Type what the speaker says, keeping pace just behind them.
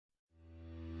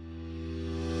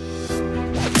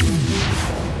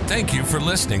Thank you for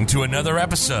listening to another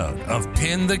episode of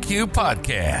Pin the Q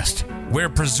Podcast, where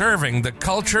preserving the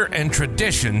culture and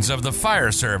traditions of the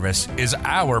fire service is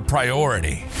our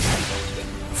priority.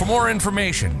 For more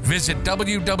information, visit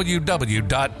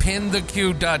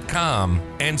www.pintheq.com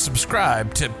and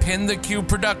subscribe to Pin the Q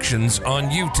Productions on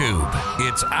YouTube.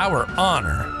 It's our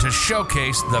honor to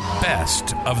showcase the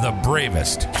best of the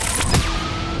bravest.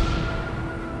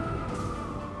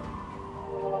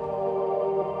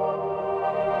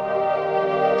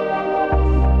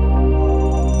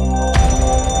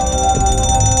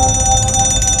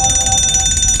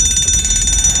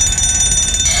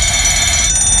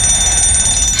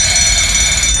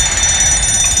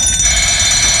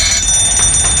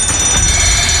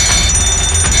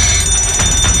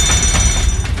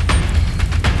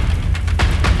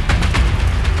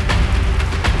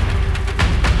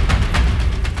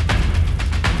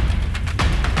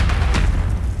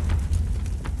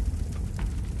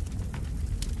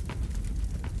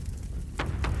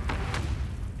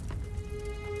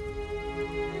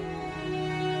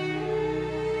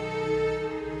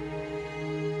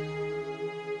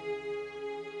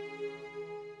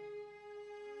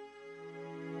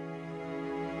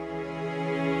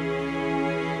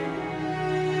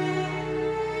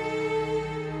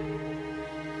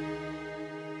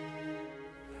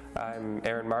 I'm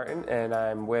Aaron Martin, and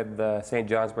I'm with the St.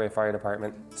 Johnsbury Fire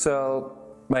Department. So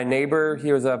my neighbor,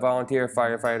 he was a volunteer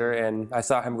firefighter, and I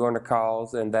saw him going to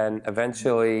calls, and then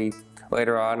eventually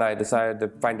later on I decided to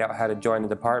find out how to join the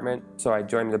department. So I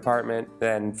joined the department,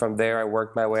 and from there I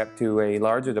worked my way up to a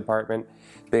larger department,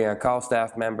 being a call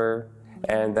staff member,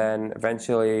 and then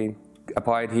eventually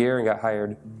applied here and got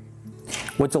hired.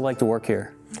 What's it like to work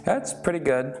here? That's pretty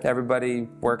good. Everybody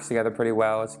works together pretty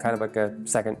well. It's kind of like a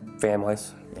second family.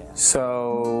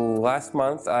 So last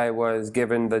month I was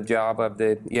given the job of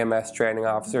the EMS training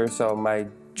officer. So my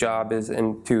job is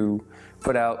to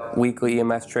put out weekly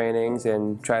EMS trainings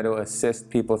and try to assist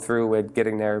people through with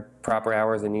getting their proper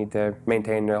hours they need to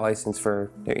maintain their license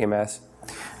for their EMS.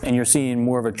 And you're seeing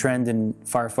more of a trend in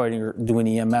firefighting doing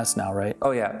EMS now, right?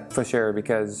 Oh yeah, for sure,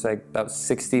 because like about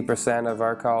 60% of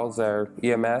our calls are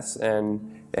EMS,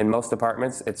 and in most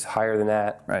departments it's higher than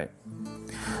that. Right.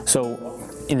 So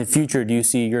in the future, do you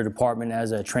see your department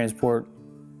as a transport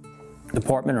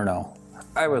department or no?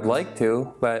 I would like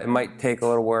to, but it might take a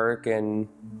little work, and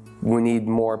we need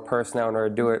more personnel in order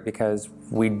to do it because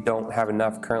we don't have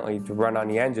enough currently to run on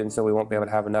the engine, so we won't be able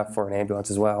to have enough for an ambulance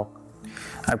as well.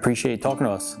 I appreciate you talking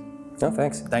to us. No,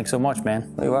 thanks. Thanks so much,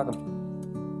 man. You're welcome.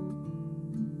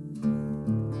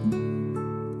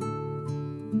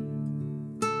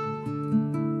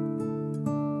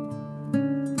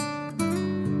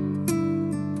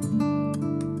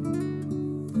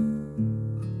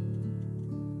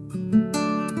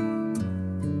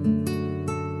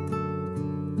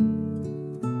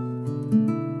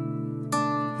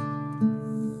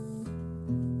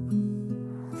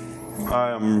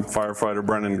 Hi, I'm firefighter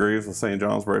Brendan Greaves with St.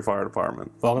 Johnsbury Fire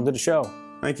Department. Welcome to the show.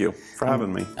 Thank you for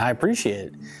having me. I appreciate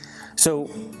it. So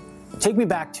take me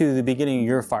back to the beginning of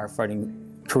your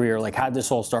firefighting career. Like, how did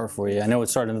this all start for you? I know it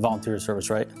started in the volunteer service,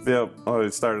 right? Yep, I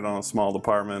started on a small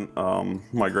department.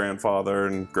 My grandfather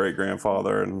and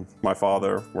great-grandfather and my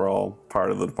father were all part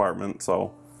of the department,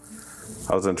 so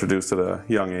I was introduced at a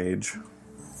young age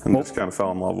and just kind of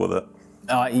fell in love with it.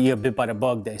 You got bit by the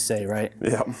bug, they say, right?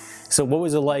 Yep. So what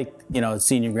was it like,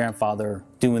 seeing your grandfather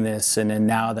doing this, and then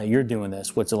now that you're doing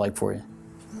this, what's it like for you?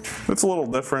 It's a little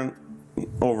different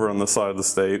over on this side of the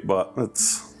state, but it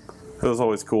was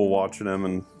always cool watching him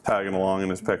and tagging along in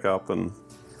his pickup and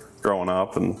growing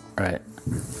up. Right.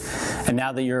 And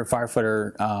now that you're a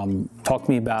firefighter, talk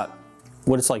to me about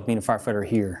what it's like being a firefighter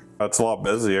here. It's a lot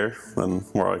busier than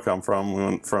where I come from. We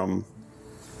went from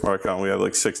where I come, we had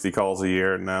like 60 calls a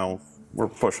year, and now we're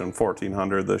pushing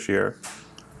 1,400 this year.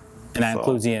 And that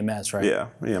includes EMS, right? Yeah,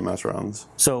 EMS runs.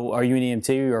 So are you an EMT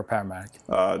or you're a paramedic?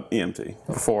 EMT.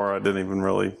 Before, I didn't even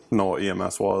really know what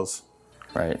EMS was.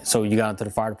 Right. So you got into the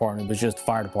fire department, it was just the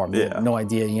fire department. Yeah. You had no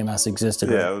idea EMS existed.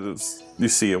 Yeah, right? you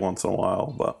see it once in a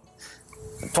while, but.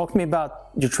 Talk to me about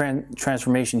your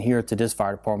transformation here to this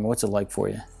fire department. What's it like for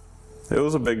you? It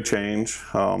was a big change.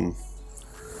 A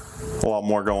lot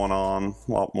more going on,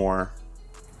 a lot more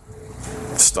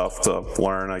stuff to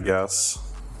learn, I guess.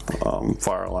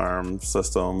 Fire alarm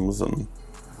systems and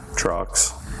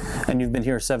trucks. And you've been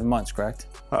here 7 months, correct?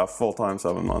 Full-time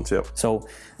 7 months, yep. So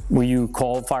were you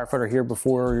called firefighter here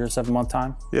before your 7-month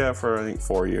time? Yeah, for I think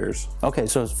 4 years. Okay,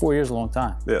 so it's 4 years, a long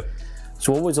time. Yeah.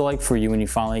 So what was it like for you when you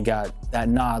finally got that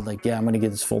nod, like, yeah, I'm going to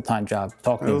get this full-time job?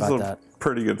 Talk to me about that. It was a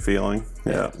pretty good feeling,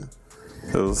 yeah.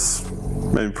 It was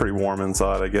maybe pretty warm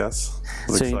inside, I guess.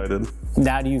 I was excited.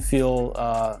 Now do you feel,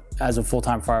 as a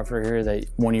full-time firefighter here, that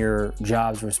one of your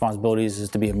jobs, responsibilities is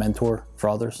to be a mentor for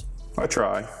others? I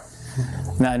try.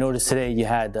 Now I noticed today you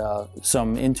had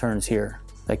some interns here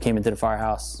that came into the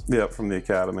firehouse. Yeah, from the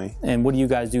academy. And what do you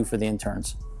guys do for the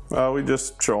interns? We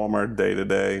just show them our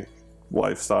day-to-day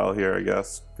lifestyle here, I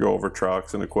guess. Go over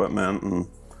trucks and equipment, and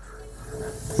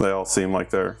they all seem like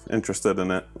they're interested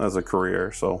in it as a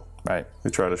career, so Right. we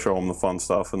try to show them the fun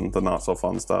stuff and the not so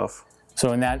fun stuff.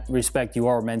 So in that respect, you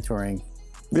are mentoring.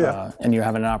 Yeah. And you're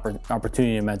having an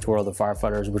opportunity to mentor other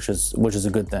firefighters, which is a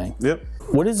good thing. Yep.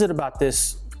 What is it about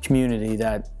this community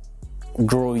that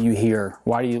drew you here?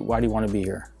 Why do you want to be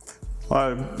here?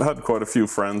 I've had quite a few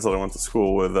friends that I went to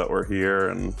school with that were here,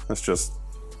 and it's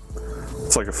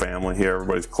like a family here.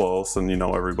 Everybody's close, and you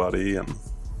know everybody. And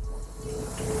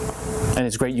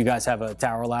it's great you guys have a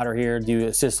tower ladder here. Do you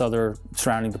assist other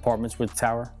surrounding departments with the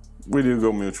tower? we do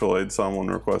go mutual aid, someone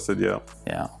requested, yeah.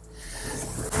 Yeah.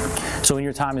 So in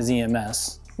your time as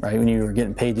EMS, right, when you were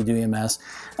getting paid to do EMS,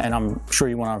 and I'm sure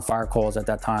you went on fire calls at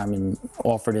that time and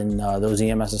offered in those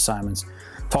EMS assignments,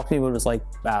 talk to me what it was like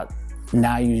about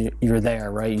now you're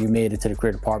there, right? You made it to the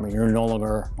career department. You're no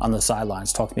longer on the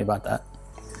sidelines. Talk to me about that.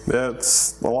 Yeah,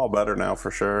 it's a lot better now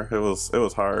for sure. It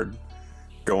was hard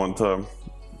going to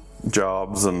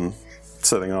jobs and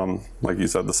sitting on, like you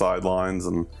said, the sidelines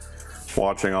and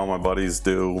watching all my buddies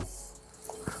do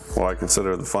what I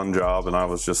consider the fun job, and I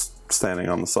was just standing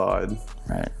on the side.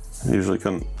 Right. I usually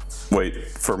couldn't wait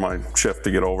for my shift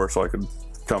to get over so I could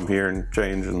come here and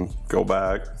change and go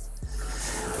back.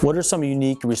 What are some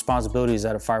unique responsibilities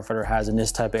that a firefighter has in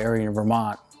this type of area in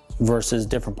Vermont versus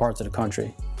different parts of the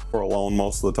country? We're alone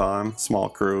most of the time, small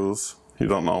crews. You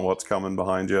don't know what's coming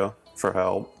behind you for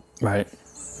help. Right.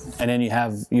 And then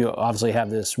you obviously have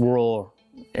this rural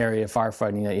area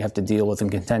firefighting that you have to deal with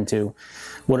and contend to.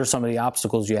 What are some of the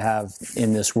obstacles you have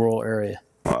in this rural area?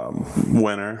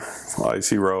 Winter,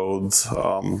 icy roads,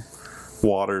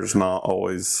 water's not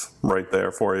always right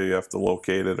there for you. You have to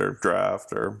locate it or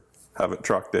draft or have it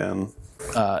trucked in.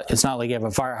 It's not like you have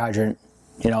a fire hydrant,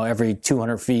 every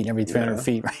 200 feet, every 300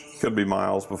 feet, right? Could be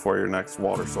miles before your next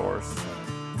water source.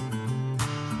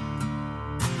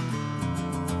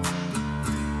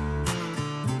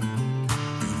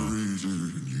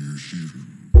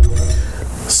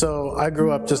 So I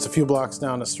grew up just a few blocks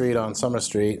down the street on Summer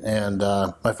Street, and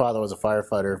my father was a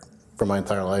firefighter for my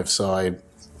entire life, so I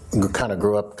kind of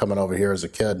grew up coming over here as a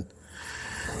kid.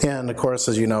 And of course,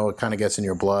 as you know, it kind of gets in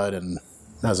your blood, and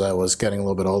as I was getting a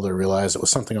little bit older, I realized it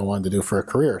was something I wanted to do for a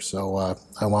career, so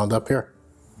I wound up here.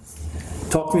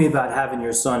 Talk to me about having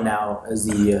your son now as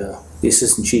the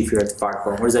assistant chief here at the fire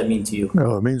department. What does that mean to you?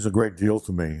 Well, it means a great deal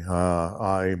to me.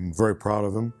 I'm very proud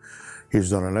of him. He's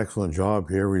done an excellent job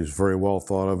here. He's very well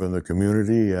thought of in the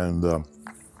community, and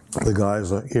the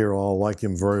guys here all like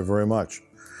him very, very much.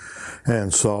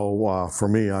 And so for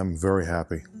me, I'm very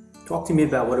happy. Talk to me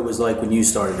about what it was like when you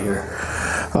started here.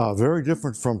 Very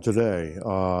different from today.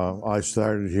 I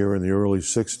started here in the early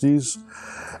 60s,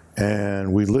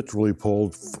 and we literally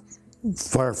pulled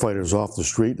firefighters off the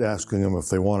street asking them if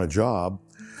they want a job.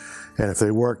 And if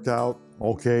they worked out,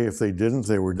 okay. If they didn't,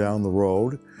 they were down the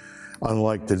road.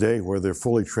 Unlike today, where they're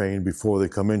fully trained before they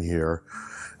come in here,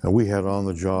 and we had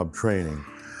on-the-job training.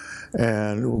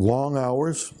 And long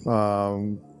hours.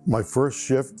 My first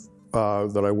shift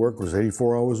that I worked was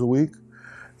 84 hours a week.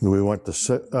 And we went to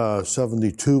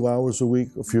 72 hours a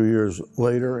week a few years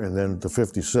later, and then to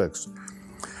 56.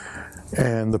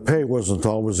 And the pay wasn't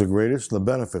always the greatest, and the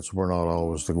benefits were not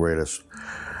always the greatest.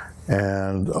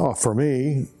 And for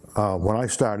me, when I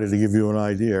started, to give you an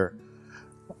idea,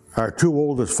 our two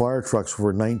oldest fire trucks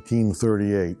were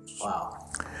 1938. Wow.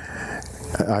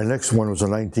 Our next one was a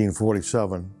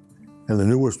 1947, and the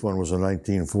newest one was a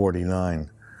 1949.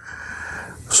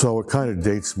 So it kind of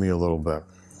dates me a little bit.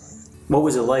 What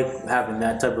was it like having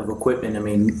that type of equipment? I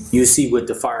mean, you see what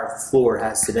the fire floor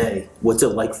has today. What's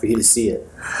it like for you to see it?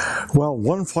 Well,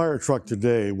 one fire truck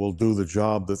today will do the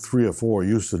job that 3 or 4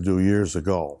 used to do years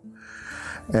ago.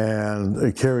 And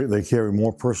they carry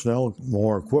more personnel,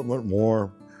 more equipment,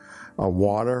 more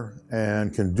water,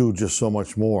 and can do just so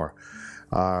much more.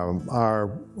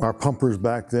 Our pumpers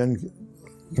back then,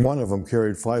 one of them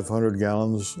carried 500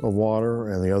 gallons of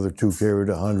water, and the other two carried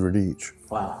 100 each.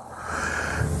 Wow.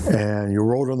 And you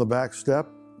rode on the back step.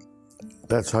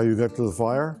 That's how you got to the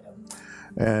fire.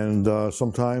 And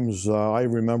sometimes I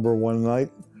remember one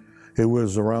night, it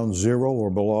was around 0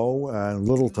 or below, and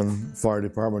Littleton Fire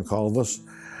Department called us,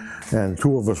 and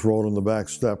 2 of us rode on the back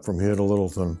step from here to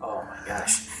Littleton. Oh my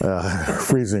gosh.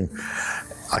 Freezing.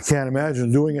 I can't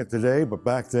imagine doing it today, but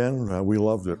back then we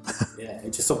loved it. Yeah,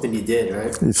 it's just something you did,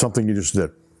 right? It's something you just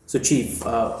did. So, Chief,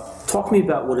 talk to me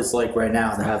about what it's like right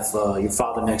now to have your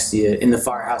father next to you in the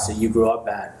firehouse that you grew up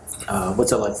at.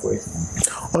 What's it like for you?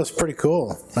 Well, it's pretty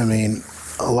cool. I mean,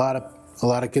 a lot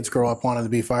of kids grow up wanting to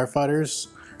be firefighters.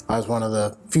 I was one of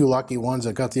the few lucky ones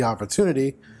that got the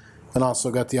opportunity, and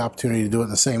also got the opportunity to do it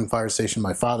in the same fire station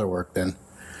my father worked in.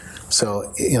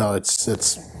 So, you know, it's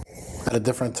at a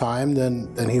different time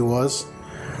than he was.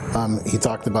 He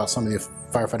talked about some of the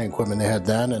firefighting equipment they had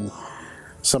then, and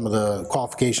some of the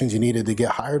qualifications you needed to get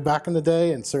hired back in the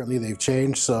day, and certainly they've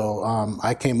changed. So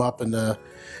I came up in the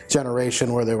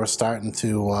generation where they were starting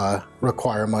to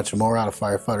require much more out of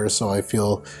firefighters, so I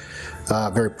feel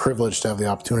very privileged to have the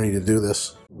opportunity to do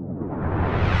this.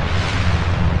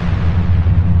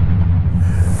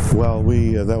 Well,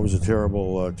 that was a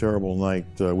terrible night.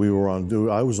 We were on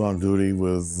duty. I was on duty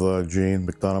with Gene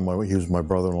McDonough. He was my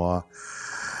brother-in-law,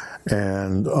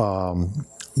 and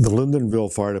the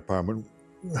Lyndonville Fire Department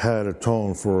had a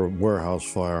tone for a warehouse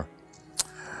fire.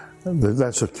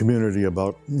 That's a community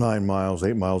about 8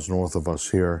 miles north of us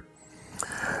here,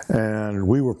 and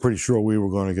we were pretty sure we were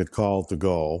going to get called to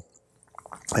go,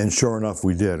 and sure enough,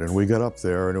 we did. And we got up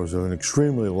there, and it was an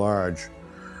extremely large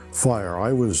fire.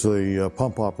 I was the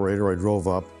pump operator. I drove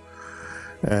up,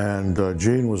 and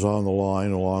Gene was on the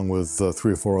line along with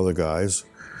 3 or 4 other guys,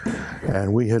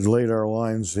 and we had laid our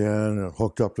lines in and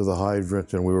hooked up to the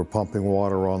hydrant, and we were pumping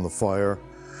water on the fire.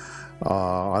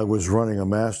 I was running a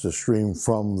master stream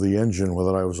from the engine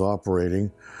that I was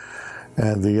operating,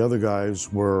 and the other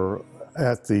guys were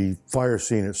at the fire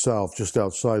scene itself, just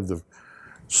outside the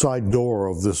side door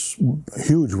of this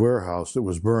huge warehouse that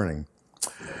was burning.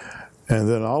 And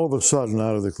then all of a sudden,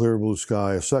 out of the clear blue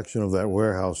sky, a section of that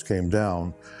warehouse came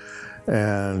down,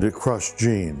 and it crushed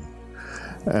Gene.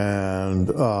 And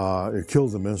it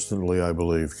killed him instantly, I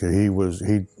believe. He was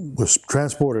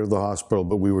transported to the hospital,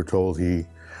 but we were told he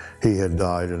had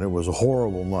died, and it was a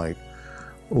horrible night.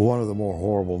 One of the more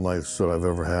horrible nights that I've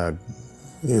ever had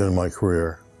in my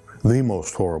career. The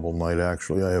most horrible night,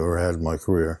 actually, I ever had in my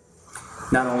career.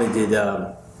 Not only did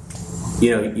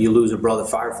you lose a brother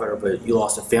firefighter, but you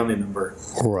lost a family member.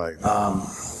 Right.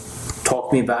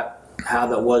 Talk to me about how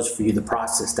that was for you to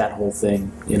process that whole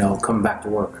thing, coming back to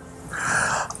work.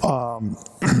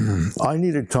 I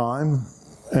needed time,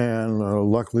 and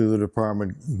luckily the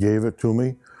department gave it to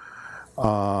me.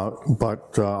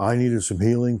 But I needed some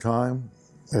healing time.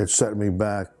 It set me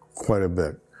back quite a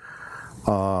bit.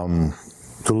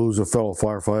 To lose a fellow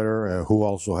firefighter who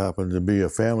also happened to be a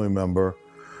family member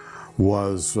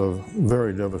was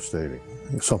very devastating.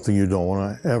 Something you don't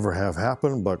want to ever have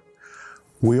happen, but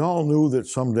we all knew that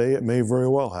someday it may very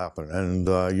well happen, and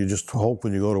you just hope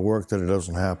when you go to work that it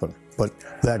doesn't happen. But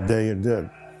that day it did.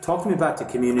 Talk to me about the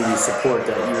community support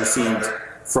that you received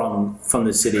from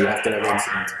the city after that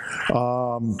incident.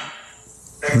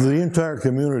 The entire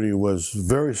community was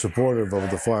very supportive of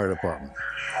the fire department.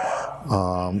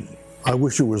 I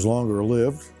wish it was longer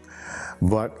lived,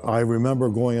 but I remember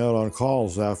going out on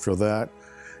calls after that,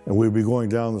 and we'd be going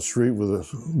down the street with a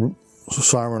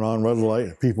siren on, red light,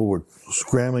 and people were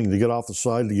scrambling to get off the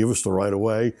side to give us the right of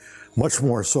way, much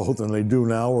more so than they do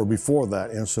now or before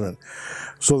that incident.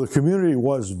 So the community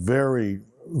was very,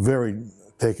 very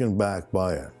taken back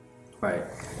by it. Right.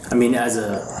 I mean, as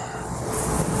a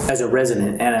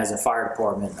resident and as a fire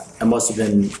department, it must have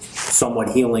been somewhat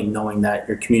healing knowing that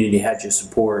your community had your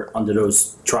support under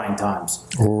those trying times.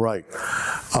 Right.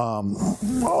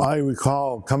 I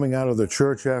recall coming out of the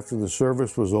church after the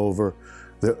service was over,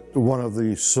 that one of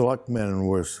the selectmen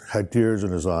had tears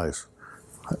in his eyes,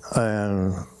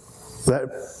 and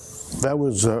that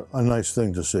was a nice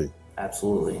thing to see.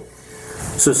 Absolutely.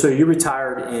 So you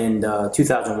retired in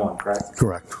 2001, correct?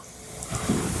 Correct.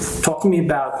 Talk to me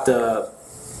about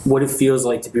what it feels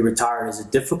like to be retired. Is it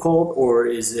difficult or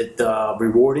is it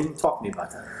rewarding? Talk to me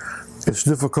about that. It's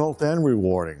difficult and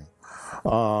rewarding.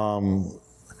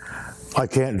 I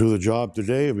can't do the job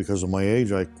today because of my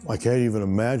age. I can't even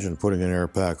imagine putting an air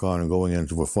pack on and going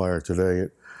into a fire today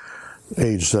at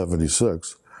age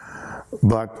 76.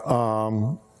 But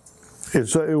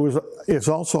it's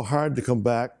also hard to come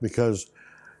back because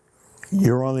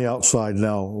you're on the outside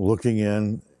now looking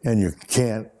in and you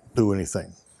can't do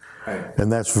anything. Right.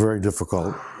 And that's very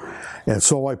difficult. And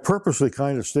so I purposely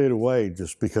kind of stayed away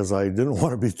just because I didn't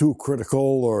want to be too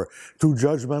critical or too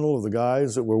judgmental of the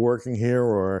guys that were working here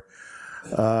or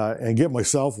and get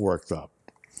myself worked up.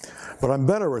 But I'm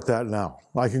better at that now.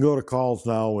 I can go to calls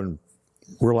now and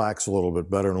relax a little bit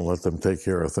better and let them take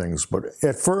care of things. But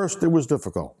at first, it was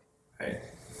difficult. Right.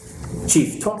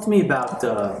 Chief, talk to me about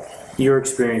your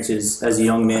experiences as a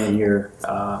young man here,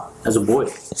 as a boy,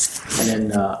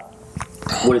 and then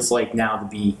what it's like now to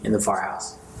be in the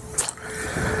firehouse.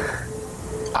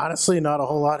 Honestly, not a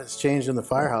whole lot has changed in the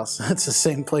firehouse. It's the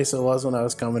same place it was when I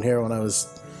was coming here when I was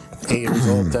 8 years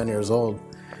old, 10 years old.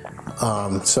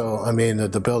 So, I mean,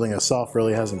 the building itself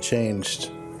really hasn't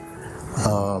changed.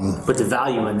 But the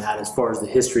value in that, as far as the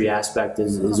history aspect,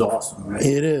 is awesome, right?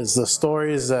 It is. The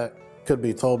stories that could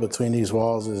be told between these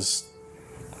walls is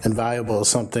invaluable.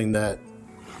 Something that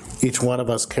each one of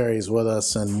us carries with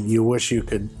us, and you wish you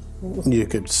could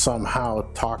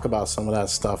somehow talk about some of that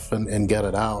stuff and get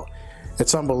it out.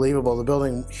 It's unbelievable. The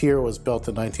building here was built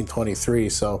in 1923,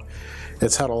 so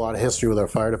it's had a lot of history with our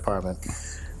fire department.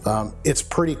 It's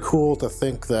pretty cool to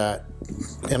think that,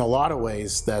 in a lot of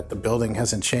ways, that the building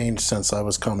hasn't changed since I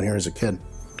was coming here as a kid.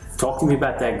 Talk to me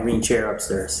about that green chair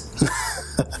upstairs.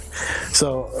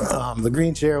 So the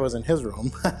green chair was in his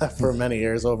room for many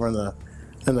years, over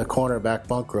in the corner back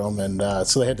bunk room, and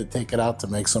so they had to take it out to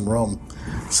make some room.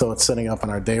 So it's sitting up in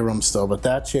our day room still. But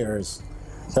that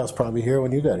was probably here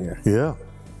when you got here. Yeah.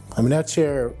 I mean, that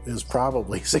chair is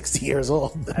probably 60 years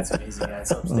old. That's amazing. Yeah,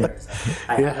 it's upstairs.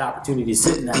 I had an opportunity to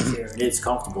sit in that chair, and it's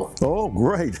comfortable. Oh,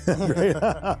 great. Great.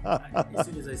 As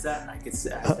soon as I sat, I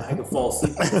could fall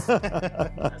asleep.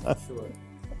 That's for sure.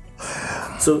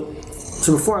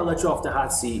 So before I let you off the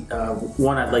hot seat,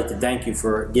 one, I'd like to thank you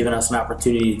for giving us an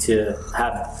opportunity to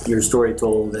have your story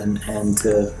told and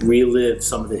to relive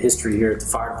some of the history here at the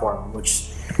fire department, which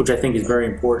I think is very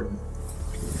important.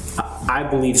 I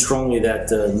believe strongly that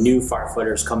the new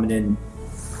firefighters coming in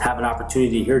have an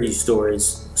opportunity to hear these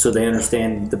stories so they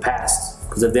understand the past.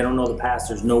 Because if they don't know the past,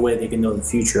 there's no way they can know the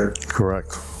future.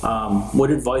 Correct. What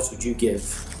advice would you give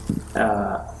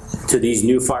to these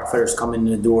new firefighters coming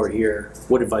in the door here?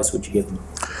 What advice would you give them?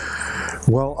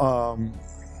 Well,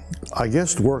 I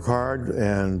guess to work hard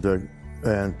and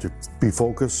to be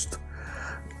focused,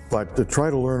 but to try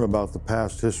to learn about the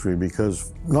past history,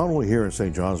 because not only here in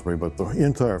St. Johnsbury, but the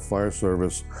entire fire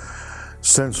service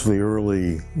since the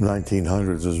early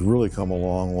 1900s has really come a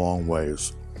long, long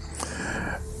ways.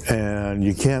 And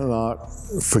you cannot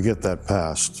forget that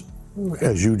past.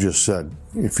 As you just said,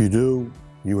 if you do,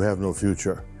 you have no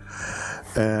future.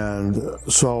 And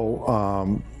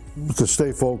so to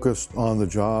stay focused on the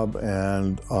job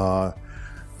and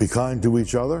be kind to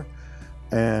each other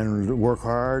and work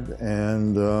hard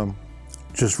and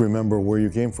just remember where you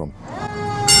came from.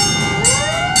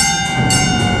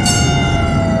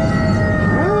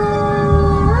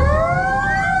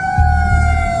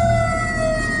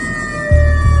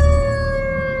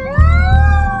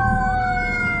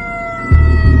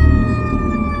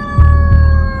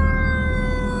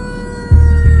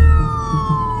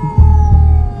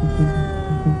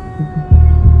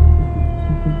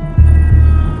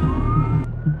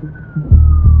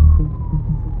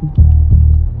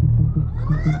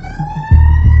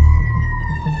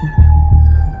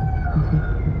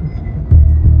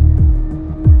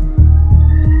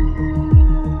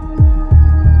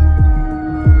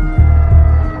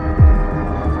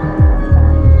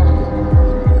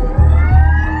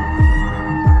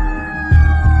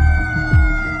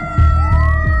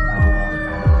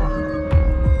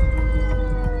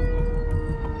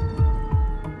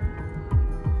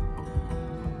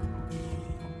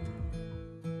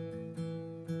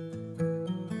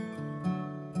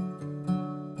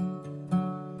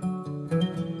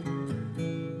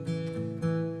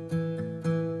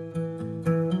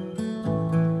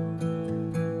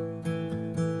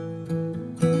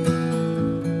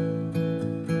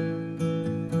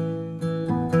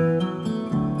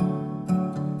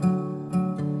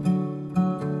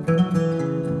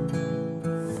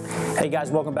 Hey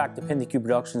guys, welcome back to Pin the Q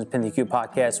Productions, Pin the Q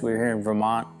Podcast. We're here in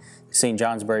Vermont, St.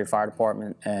 Johnsbury Fire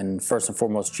Department, and first and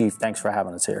foremost, Chief, thanks for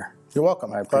having us here. You're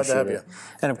welcome. I Glad appreciate to have it. you.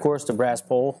 And of course, the brass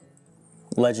pole,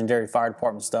 legendary fire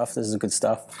department stuff. This is good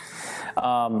stuff.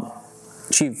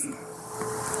 Chief,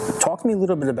 talk to me a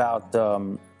little bit about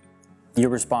your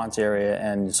response area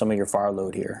and some of your fire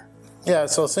load here. Yeah,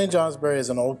 so St. Johnsbury is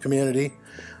an old community,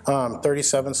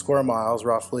 37 square miles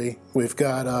roughly. We've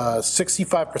got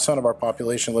 65% of our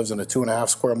population lives in a 2.5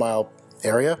 square mile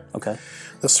area. Okay.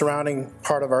 The surrounding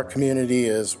part of our community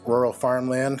is rural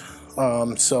farmland,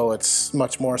 so it's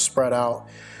much more spread out.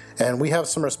 And we have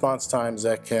some response times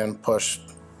that can push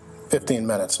 15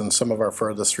 minutes in some of our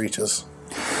furthest reaches.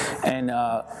 And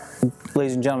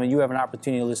ladies and gentlemen, you have an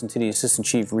opportunity to listen to the Assistant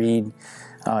Chief Reed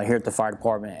here at the fire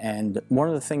department. And one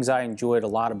of the things I enjoyed a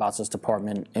lot about this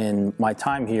department in my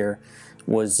time here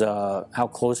was how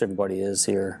close everybody is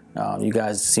here. You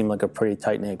guys seem like a pretty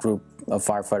tight-knit group of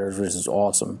firefighters, which is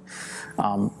awesome.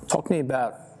 Talk to me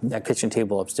about that kitchen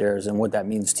table upstairs and what that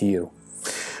means to you.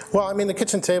 Well, I mean, the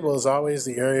kitchen table is always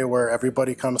the area where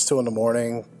everybody comes to in the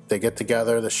morning. They get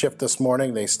together. The shift this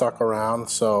morning, they stuck around.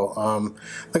 So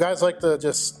the guys like to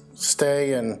just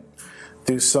stay and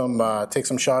do take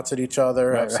some shots at each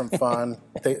other, have some fun,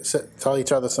 tell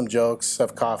each other some jokes,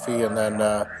 have coffee, and then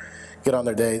get on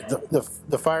their day.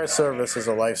 The fire service is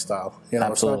a lifestyle. You know,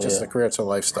 Absolutely, it's not just a career; it's a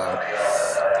lifestyle.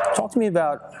 Talk to me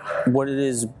about what it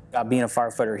is about being a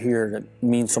firefighter here that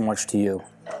means so much to you.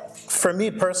 For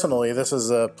me personally, this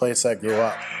is a place I grew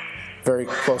up, very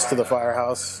close to the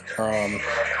firehouse,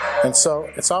 and so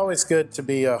it's always good to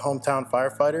be a hometown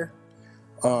firefighter.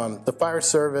 The fire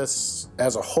service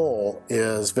as a whole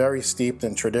is very steeped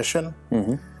in tradition,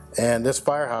 and this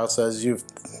firehouse, as you've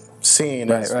seen,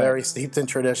 is very steeped in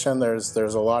tradition. There's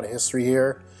a lot of history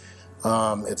here.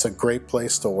 It's a great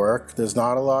place to work. There's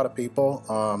not a lot of people,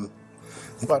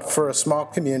 but for a small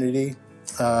community,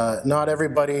 not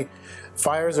everybody.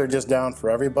 Fires are just down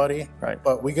for everybody,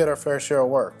 but we get our fair share of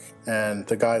work, and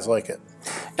the guys like it.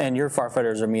 And your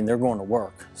firefighters, I mean, they're going to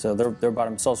work, so they're by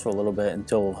themselves for a little bit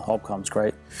until help comes,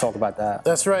 right? Talk about that.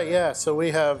 That's right, yeah. So we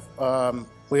have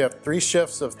 3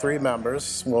 shifts of 3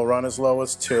 members. We'll run as low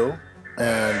as 2,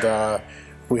 and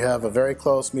we have a very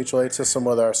close mutual aid system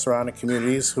with our surrounding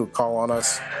communities who call on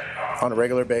us on a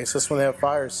regular basis when they have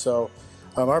fires. So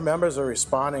our members are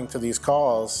responding to these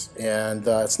calls, and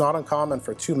it's not uncommon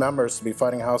for 2 members to be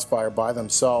fighting a house fire by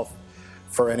themselves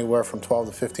for anywhere from 12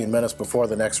 to 15 minutes before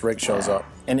the next rig shows up.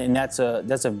 And that's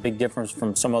a big difference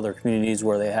from some other communities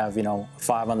where they have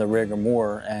 5 on the rig or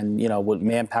more, and with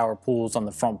manpower pools on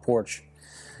the front porch.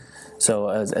 So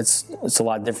it's a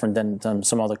lot different than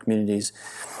some other communities.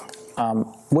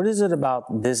 What is it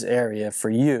about this area for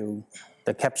you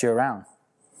that kept you around?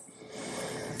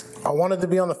 I wanted to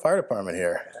be on the fire department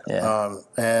here. Yeah.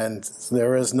 And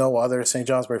there is no other St.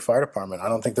 Johnsbury Fire Department. I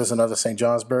don't think there's another St.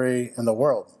 Johnsbury in the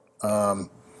world.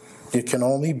 You can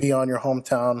only be on your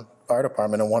hometown fire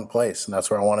department in one place, and that's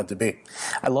where I wanted to be.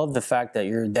 I love the fact that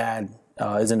your dad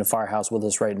is in the firehouse with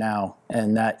us right now,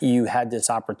 and that you had this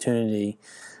opportunity,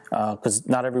 because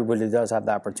not everybody does have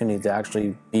the opportunity to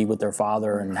actually be with their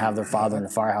father and have their father in the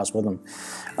firehouse with them.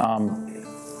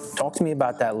 Talk to me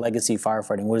about that legacy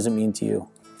firefighting. What does it mean to you?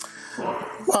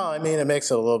 Well, I mean, it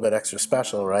makes it a little bit extra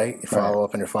special, right? You follow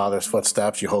up in your father's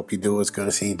footsteps. You hope you do as good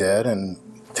as he did and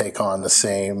take on the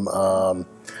same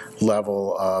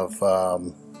level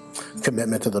of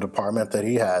commitment to the department that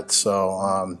he had.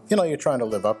 So, you're trying to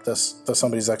live up to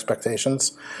somebody's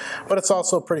expectations. But it's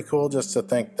also pretty cool just to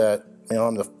think that,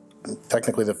 I'm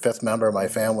technically the 5th member of my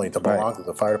family to belong to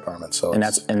the fire department. So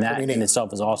that in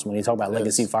itself is awesome. When you talk about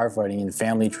legacy firefighting and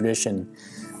family tradition,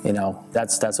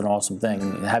 that's an awesome thing.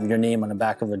 And having your name on the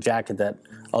back of a jacket that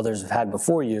others have had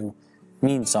before you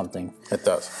means something. It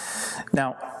does.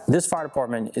 Now, this fire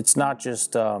department, it's not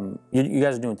just, you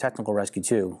guys are doing technical rescue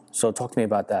too. So talk to me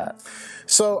about that.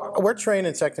 So we're trained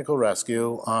in technical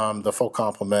rescue, the full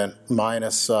complement,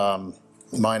 minus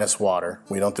water.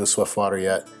 We don't do swift water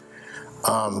yet.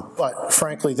 But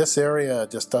frankly, this area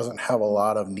just doesn't have a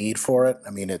lot of need for it. I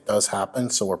mean, it does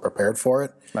happen, so we're prepared for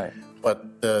it. Right.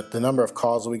 But the number of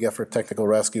calls we get for technical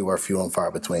rescue are few and far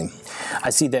between.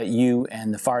 I see that you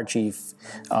and the fire chief,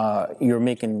 you're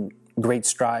making great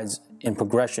strides in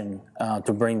progression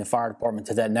to bring the fire department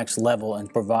to that next level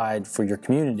and provide for your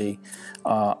community.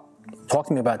 Talk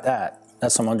to me about that.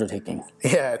 That's some undertaking.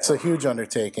 Yeah, it's a huge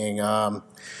undertaking.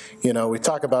 We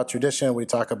talk about tradition, we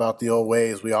talk about the old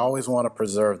ways. We always want to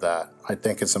preserve that. I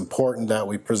think it's important that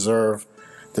we preserve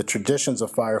the traditions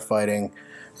of firefighting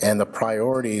and the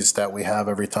priorities that we have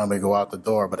every time we go out the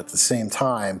door. But at the same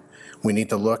time, we need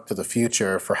to look to the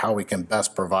future for how we can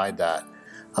best provide that.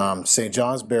 St.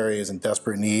 Johnsbury is in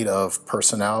desperate need of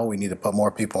personnel. We need to put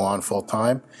more people on full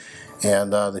time.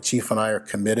 And the chief and I are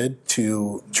committed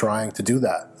to trying to do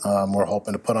that. We're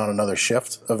hoping to put on another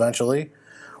shift eventually.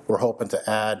 We're hoping to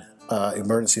add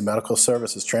emergency medical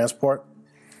services transport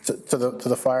to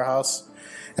the firehouse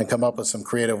and come up with some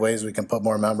creative ways we can put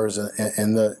more members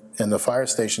in the fire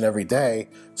station every day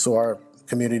so our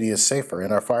community is safer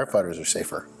and our firefighters are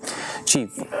safer.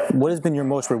 Chief, what has been your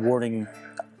most rewarding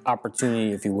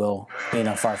opportunity, if you will, being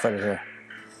a firefighter here?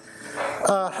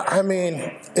 I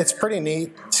mean, it's pretty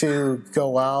neat to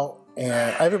go out,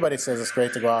 and everybody says it's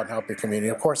great to go out and help your community.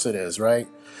 Of course it is, right?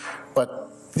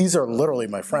 But these are literally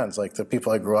my friends, like the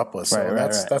people I grew up with. So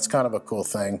that's kind of a cool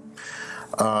thing.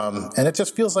 And it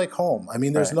just feels like home. I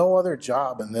mean, there's no other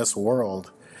job in this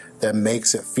world that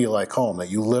makes it feel like home, that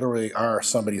you literally are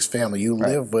somebody's family. You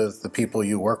live with the people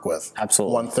you work with.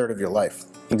 Absolutely. 1/3 of your life.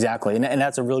 Exactly. And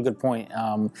that's a really good point.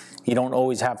 You don't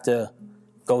always have to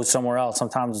go somewhere else.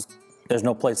 Sometimes there's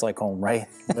no place like home, right?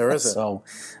 There isn't. So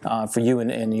for you,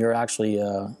 and you're actually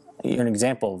you're an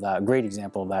example of that, a great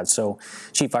example of that. So,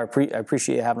 Chief, I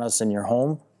appreciate you having us in your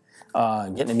home,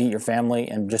 getting to meet your family,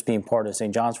 and just being part of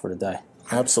St. John's for today.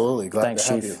 Absolutely. Glad Thanks,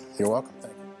 to have Chief. you. You're welcome.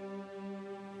 Thank you.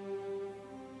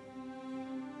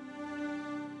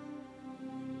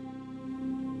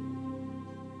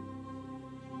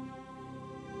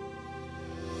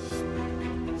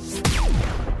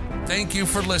 Thank you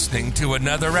for listening to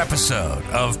another episode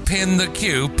of Pin the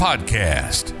Q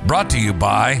Podcast, brought to you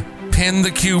by Pin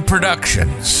the Q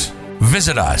Productions.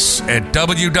 Visit us at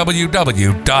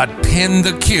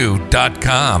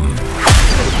www.pintheq.com.